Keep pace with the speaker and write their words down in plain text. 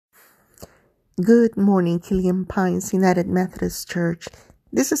Good morning, Killian Pines United Methodist Church.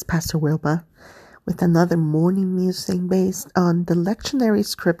 This is Pastor Wilba with another morning musing based on the lectionary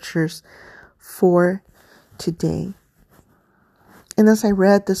scriptures for today. And as I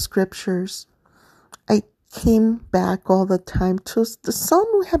read the scriptures, I came back all the time to the psalm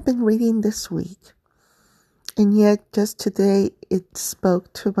we have been reading this week. And yet just today it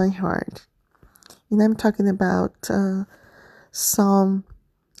spoke to my heart. And I'm talking about Psalm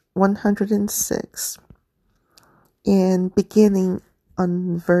 106 and beginning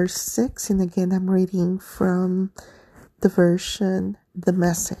on verse 6, and again I'm reading from the version The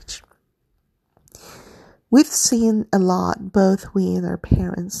Message. We've seen a lot, both we and our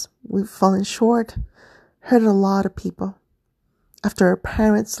parents. We've fallen short, hurt a lot of people. After our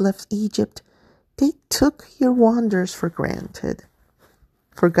parents left Egypt, they took your wonders for granted,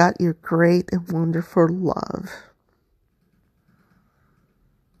 forgot your great and wonderful love.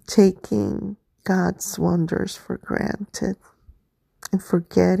 Taking God's wonders for granted and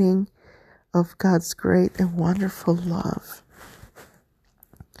forgetting of God's great and wonderful love.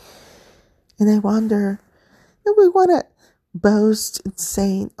 And I wonder, do we want to boast in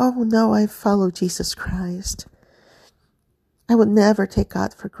saying, oh no, I follow Jesus Christ. I would never take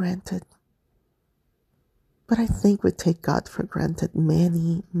God for granted. But I think we take God for granted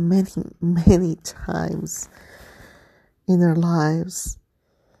many, many, many times in our lives.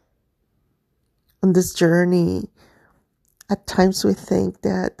 On this journey, at times we think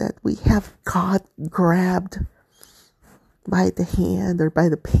that we have God grabbed by the hand or by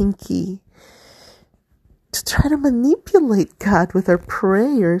the pinky to try to manipulate God with our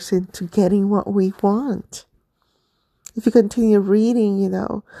prayers into getting what we want. If you continue reading,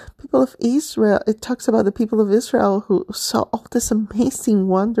 people of Israel, it talks about the people of Israel who saw all these amazing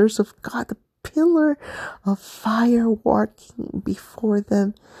wonders of God, the pillar of fire walking before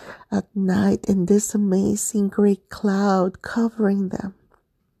them at night, and this amazing great cloud covering them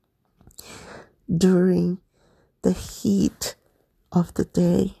during the heat of the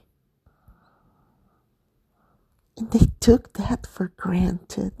day. And they took that for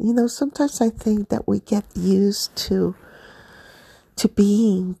granted. Sometimes I think that we get used to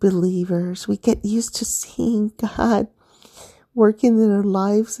being believers. We get used to seeing God working in our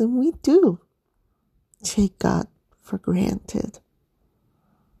lives, and we do take God for granted.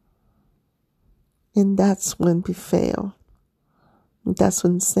 And that's when we fail. That's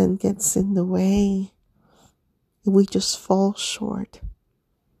when sin gets in the way. And we just fall short.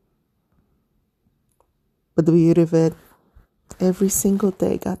 But the beauty of it, every single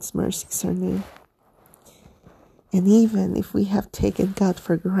day God's mercies are new. And even if we have taken God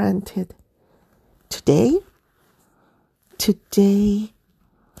for granted, today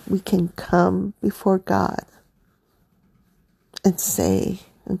we can come before God and say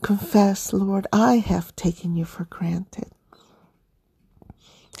and confess, Lord, I have taken you for granted.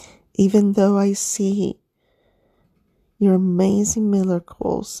 Even though I see your amazing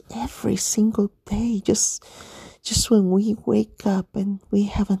miracles every single day, just when we wake up and we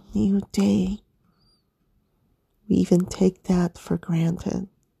have a new day, we even take that for granted.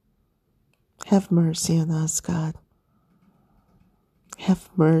 Have mercy on us, God. Have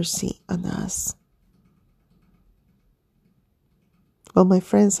mercy on us. Well, my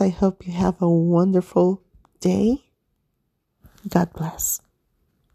friends, I hope you have a wonderful day. God bless.